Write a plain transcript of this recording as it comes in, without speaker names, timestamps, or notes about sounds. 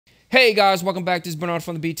Hey guys, welcome back. This is Bernard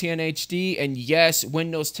from the BTNHD, and yes,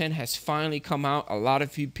 Windows 10 has finally come out. A lot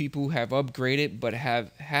of people have upgraded but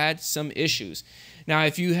have had some issues. Now,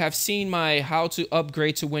 if you have seen my how to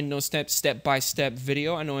upgrade to Windows 10 step-by-step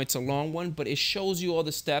video, I know it's a long one, but it shows you all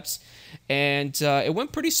the steps, and it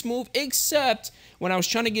went pretty smooth, except when I was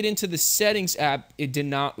trying to get into the settings app, it did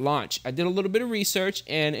not launch. I did a little bit of research,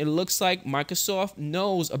 and it looks like Microsoft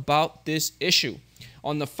knows about this issue.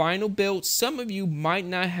 On the final build, some of you might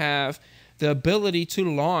not have the ability to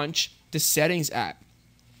launch the settings app.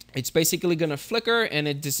 It's basically going to flicker and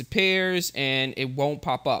it disappears and it won't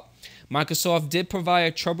pop up. Microsoft did provide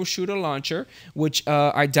a troubleshooter launcher, which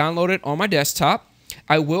I downloaded on my desktop.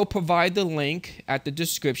 I will provide the link at the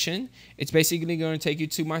description. It's basically going to take you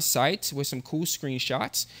to my site with some cool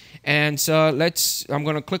screenshots. And I'm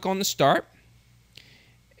going to click on the start.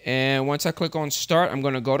 And once I click on start, I'm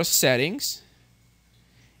going to go to settings.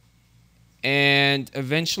 And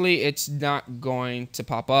eventually it's not going to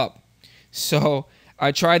pop up. So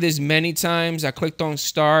I tried this many times. I clicked on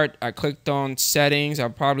start, I clicked on settings. I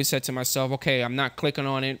probably said to myself, okay, I'm not clicking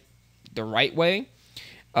on it the right way.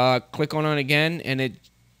 Click on it again and it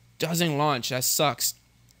doesn't launch. That sucks.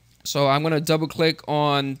 So I'm going to double click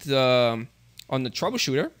on the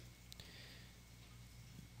troubleshooter.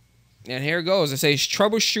 And here it goes. It says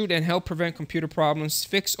troubleshoot and help prevent computer problems,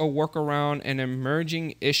 fix or work around an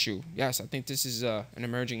emerging issue. Yes, I think this is an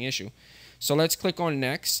emerging issue. So let's click on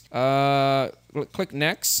next. Click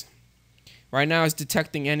next. Right now it's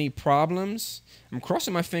detecting any problems. I'm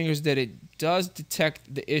crossing my fingers that it does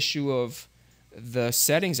detect the issue of the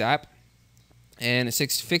settings app. And it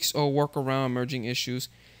says fix or work around emerging issues.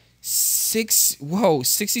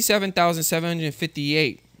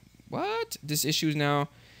 67,758. What? This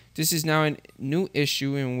is now a new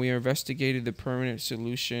issue, and we investigated the permanent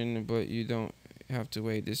solution, but you don't have to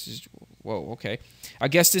wait. This is, whoa, okay. I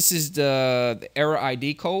guess this is the error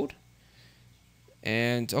ID code.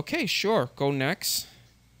 And, okay, sure, go next.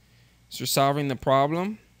 So solving the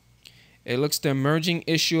problem. It looks the emerging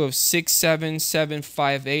issue of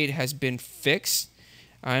 67758 has been fixed.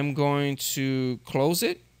 I'm going to close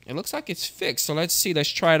it. It looks like it's fixed. So let's see. Let's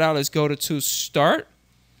try it out. Let's go to start.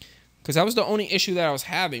 Because that was the only issue that I was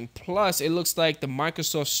having. Plus, it looks like the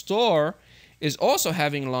Microsoft Store is also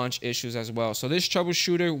having launch issues as well. So this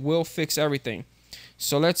troubleshooter will fix everything.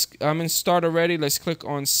 So I'm in start already. Let's click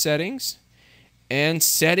on settings. And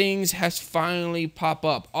settings has finally popped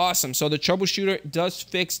up. Awesome. So the troubleshooter does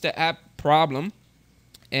fix the app problem.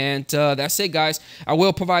 And that's it, guys. I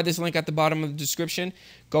will provide this link at the bottom of the description.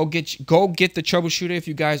 Go get the troubleshooter if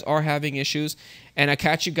you guys are having issues. And I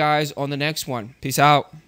catch you guys on the next one. Peace out.